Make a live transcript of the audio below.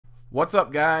What's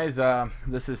up, guys?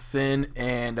 This is Sin,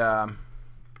 and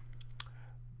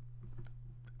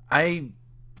I,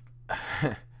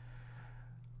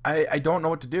 I don't know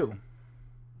what to do.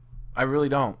 I really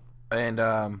don't, and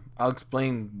I'll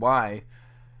explain why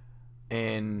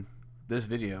in this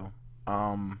video.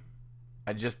 I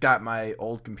just got my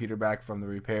old computer back from the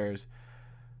repairs.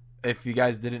 If you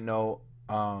guys didn't know,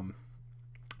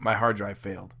 my hard drive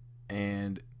failed,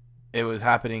 and it was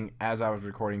happening as I was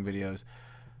recording videos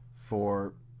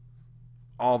for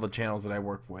all the channels that I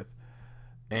work with,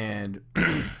 and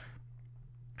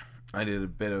I did a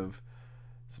bit of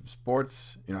some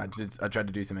sports. I tried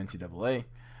to do some NCAA,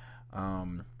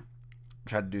 um,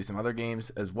 tried to do some other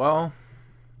games as well,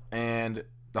 and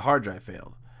the hard drive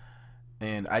failed.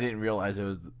 And I didn't realize it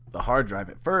was the hard drive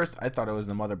at first. I thought it was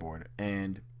the motherboard,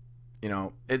 and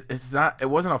it's not. It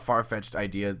wasn't a far fetched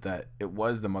idea that it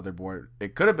was the motherboard.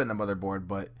 It could have been the motherboard,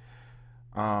 but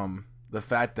the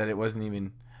fact that it wasn't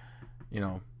even, you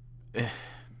know,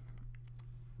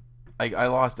 I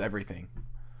lost everything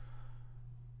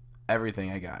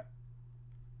I got,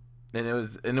 and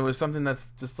it was something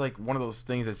that's just like one of those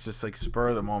things that's just like spur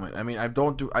of the moment. I mean, I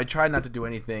try not to do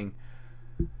anything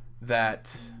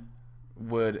that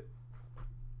would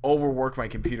overwork my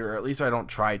computer, or at least I don't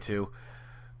try to.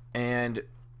 And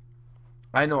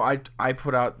I know I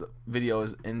put out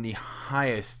videos in the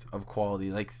highest of quality,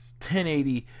 like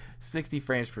 1080, 60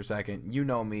 frames per second. You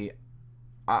know me.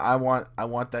 I want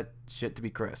that shit to be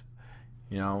crisp.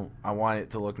 I want it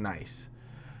to look nice.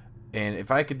 And if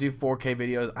I could do 4K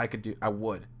videos, I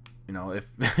would. If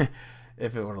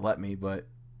if it would have let me, but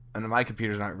my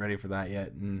computer's not ready for that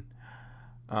yet. And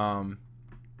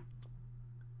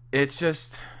it's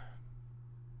just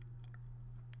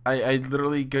I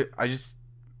literally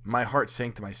my heart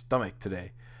sank to my stomach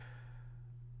today.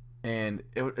 And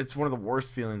it's one of the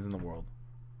worst feelings in the world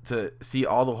to see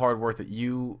all the hard work that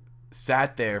you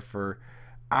sat there for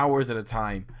hours at a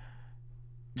time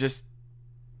just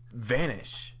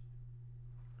vanish.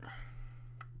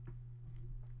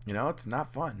 It's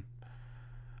not fun.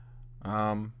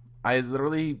 I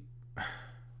literally,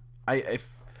 if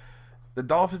the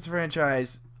Dolphins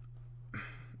franchise,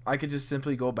 I could just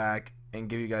simply go back and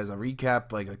give you guys a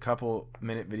recap, like a couple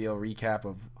minute video recap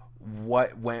of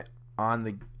what went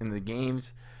on in the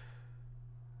games.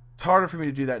 It's harder for me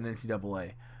to do that in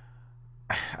NCAA.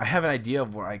 I have an idea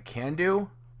of what I can do,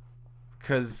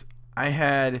 because I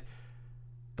had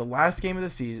the last game of the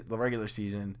season, the regular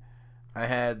season. I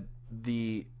had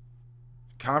the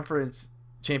conference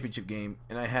championship game,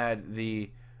 and I had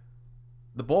the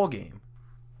bowl game.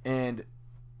 And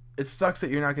it sucks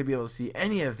that you're not going to be able to see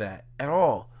any of that at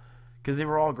all, because they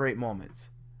were all great moments.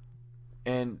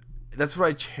 And that's what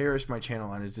I cherish my channel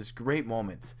on, is just great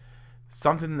moments.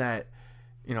 Something that,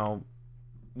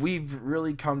 we've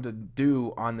really come to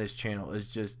do on this channel is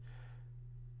just,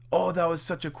 oh, that was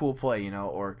such a cool play,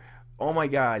 or, oh my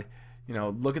God,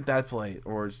 look at that play,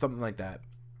 or something like that.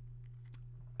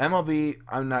 MLB,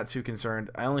 I'm not too concerned.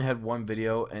 I only had one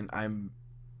video, and I'm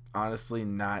honestly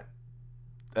not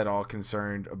at all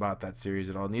concerned about that series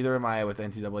at all. Neither am I with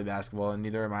NCAA basketball, and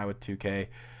neither am I with 2K.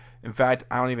 In fact,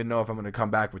 I don't even know if I'm going to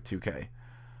come back with 2K.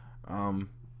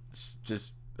 It's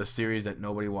just a series that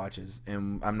nobody watches,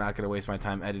 and I'm not going to waste my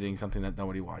time editing something that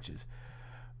nobody watches.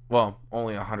 Well,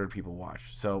 only 100 people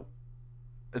watch. So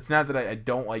it's not that I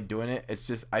don't like doing it. It's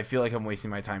just I feel like I'm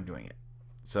wasting my time doing it.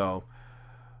 So,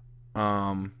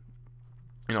 for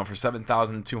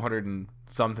 7,200 and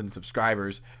something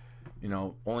subscribers,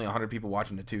 only 100 people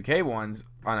watching the 2K ones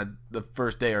on the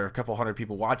first day, or a couple hundred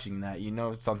people watching that,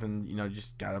 something,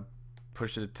 just gotta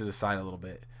push it to the side a little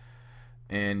bit.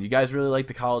 And you guys really like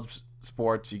the college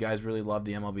sports. You guys really love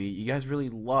the MLB. You guys really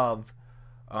love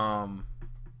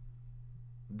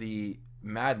the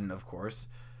Madden, of course.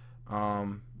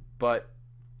 But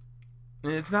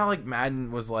it's not like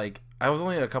Madden was like, I was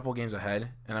only a couple games ahead,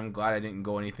 and I'm glad I didn't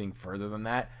go anything further than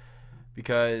that,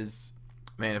 because,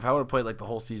 man, if I would have played like the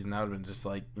whole season, that would have been just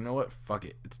like, you know what, fuck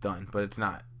it, it's done. But it's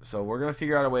not. So we're gonna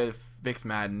figure out a way to fix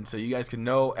Madden so you guys can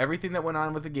know everything that went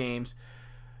on with the games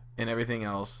and everything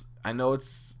else. I know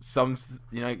it's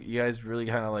you guys really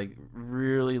kind of like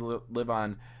really live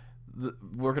on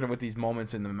working with these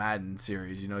moments in the Madden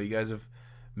series. You guys have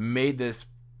made this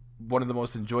one of the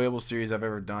most enjoyable series I've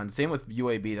ever done. Same with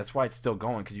UAB. That's why it's still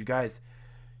going, because you guys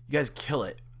kill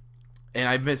it. And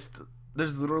I missed.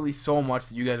 There's literally so much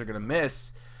that you guys are gonna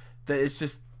miss that it's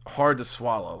just hard to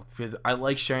swallow, because I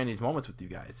like sharing these moments with you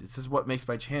guys. This is what makes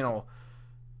my channel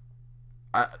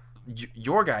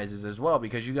your guys' as well,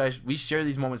 because you guys, we share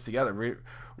these moments together.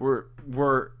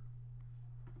 We're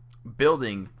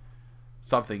building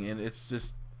something, and it's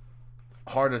just,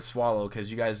 hard to swallow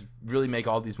because you guys really make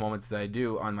all these moments that I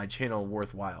do on my channel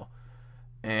worthwhile.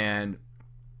 And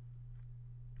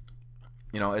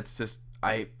you know, it's just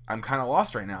I'm kind of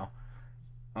lost right now.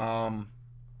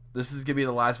 This is gonna be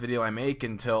the last video I make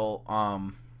until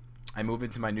I move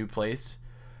into my new place.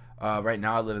 Right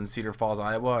now I live in Cedar Falls,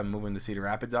 Iowa. I'm moving to Cedar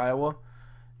Rapids, Iowa,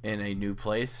 in a new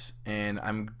place, and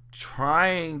I'm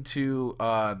trying to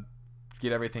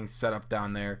get everything set up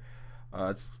down there.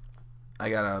 I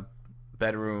got a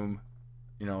bedroom,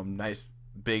 you know, nice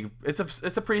big. It's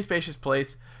a pretty spacious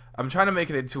place. I'm trying to make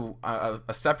it into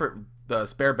a separate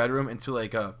spare bedroom into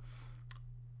like a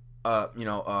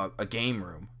game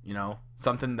room, you know,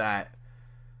 something that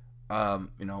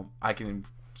you know, I can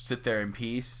sit there in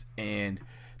peace and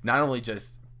not only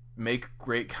just make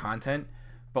great content,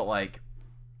 but like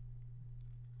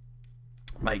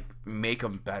make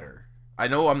them better. I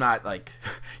know I'm not like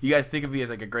you guys think of me as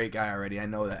like a great guy already. I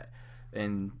know that,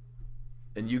 and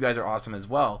you guys are awesome as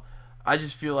well. I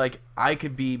just feel like I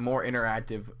could be more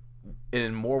interactive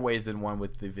in more ways than one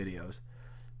with the videos,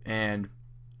 and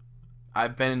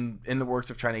I've been in the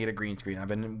works of trying to get a green screen. I've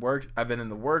been in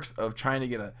the works of trying to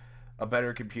get a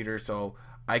better computer so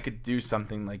I could do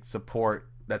something like supports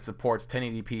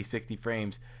 1080p 60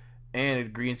 frames and a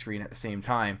green screen at the same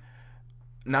time,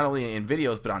 not only in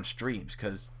videos but on streams,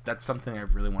 because that's something I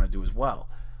really want to do as well.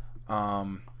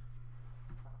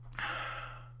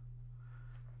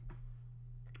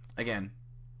 Again,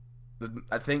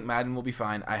 I think Madden will be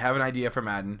fine. I have an idea for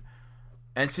Madden.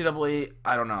 NCAA,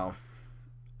 I don't know.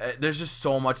 There's just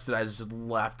so much that I just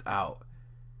left out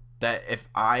that if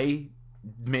I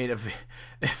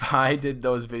did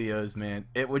those videos, man,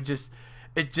 it just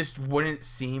wouldn't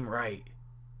seem right.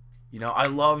 You know, I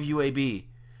love UAB.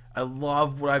 I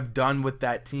love what I've done with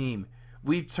that team.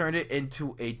 We've turned it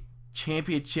into a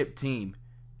championship team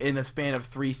in the span of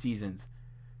 3 seasons.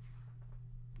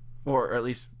 Or at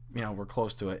least, you know, we're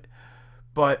close to it.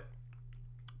 But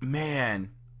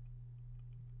man,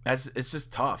 it's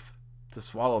just tough to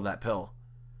swallow that pill.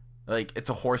 Like, it's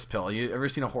a horse pill. You ever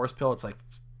seen a horse pill? It's like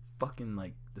fucking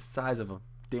like the size of a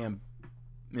damn,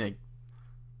 like,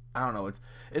 I don't know,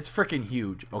 it's freaking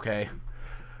huge, okay?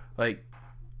 Like,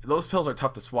 those pills are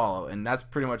tough to swallow, and that's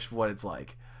pretty much what it's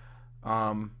like.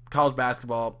 College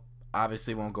basketball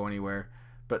obviously won't go anywhere,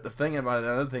 but the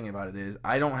other thing about it is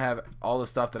I don't have all the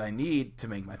stuff that I need to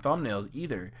make my thumbnails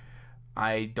either.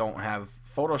 I don't have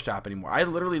Photoshop anymore. I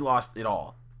literally lost it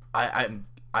all. I'm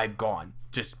gone,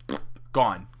 just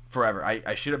gone forever.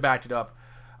 I should have backed it up.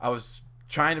 I was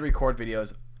trying to record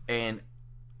videos and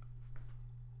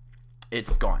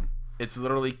it's gone. It's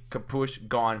literally kapoosh,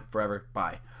 gone forever.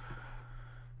 Bye.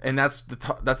 And that's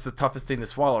the toughest thing to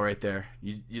swallow right there.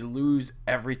 You lose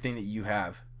everything that you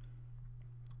have,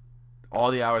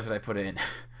 all the hours that I put in,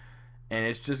 and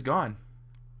it's just gone.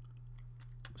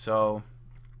 So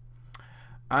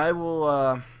I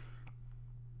will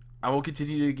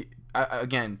continue to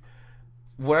again,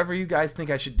 whatever you guys think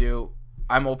I should do,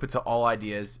 I'm open to all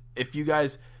ideas. If you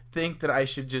guys think that I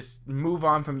should just move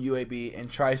on from UAB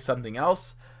and try something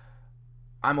else,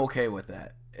 I'm okay with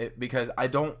that. Because I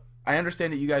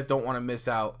understand that you guys don't want to miss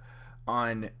out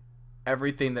on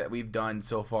everything that we've done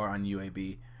so far on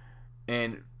UAB,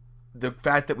 and the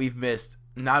fact that we've missed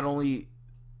not only,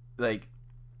 like,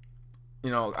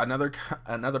 you know, another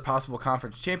possible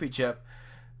conference championship,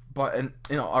 but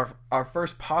you know, our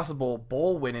first possible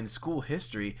bowl win in school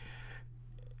history,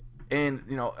 and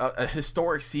you know, a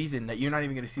historic season that you're not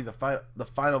even going to see the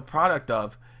final product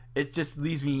of. It just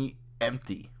leaves me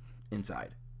empty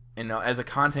inside. You know, as a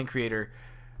content creator,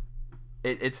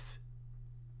 it's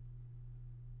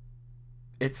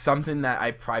something that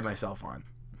I pride myself on.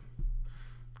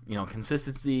 You know,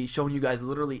 consistency, showing you guys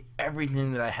literally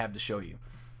everything that I have to show you.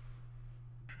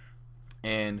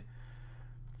 And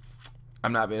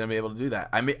I'm not going to be able to do that.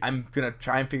 I'm going to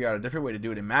try and figure out a different way to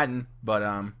do it in Madden, but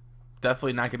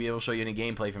definitely not going to be able to show you any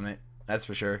gameplay from it. That's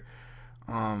for sure.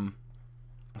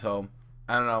 So,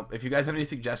 I don't know. If you guys have any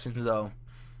suggestions, though,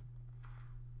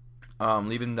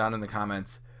 leave them down in the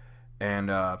comments. And,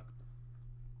 I'm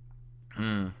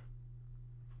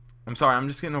sorry, I'm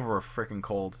just getting over a freaking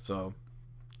cold, so,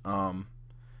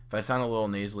 if I sound a little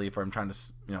nasally, if I'm trying to,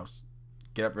 you know,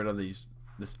 get rid of this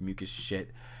mucus shit,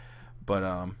 but,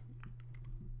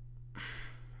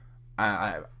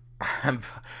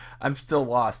 I'm still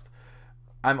lost.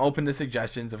 I'm open to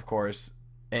suggestions, of course,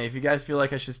 and if you guys feel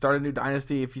like I should start a new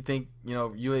dynasty, if you think, you know,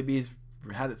 UAB's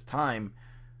had its time,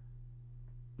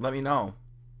 let me know.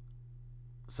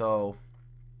 So,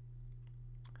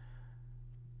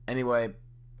 anyway,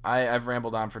 I've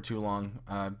rambled on for too long,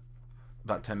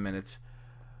 about 10 minutes,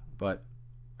 but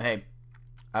hey,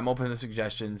 I'm open to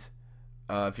suggestions.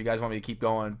 If you guys want me to keep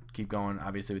going, keep going.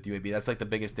 Obviously with UAB, that's like the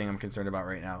biggest thing I'm concerned about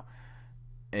right now.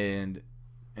 And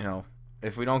you know,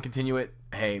 if we don't continue it,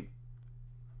 hey,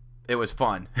 it was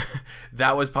fun.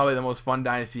 That was probably the most fun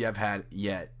dynasty I've had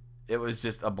yet. It was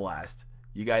just a blast.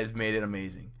 You guys made it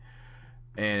amazing,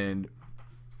 and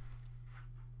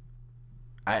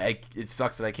it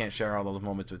sucks that I can't share all those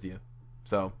moments with you.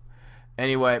 So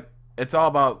anyway, it's all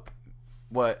about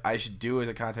what I should do as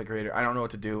a content creator. I don't know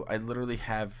what to do. I literally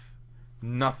have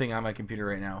nothing on my computer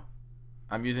right now.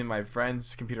 I'm using my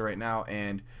friend's computer right now,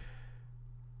 and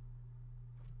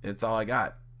it's all I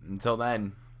got. Until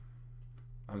then,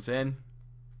 I'm Sin.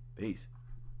 Peace.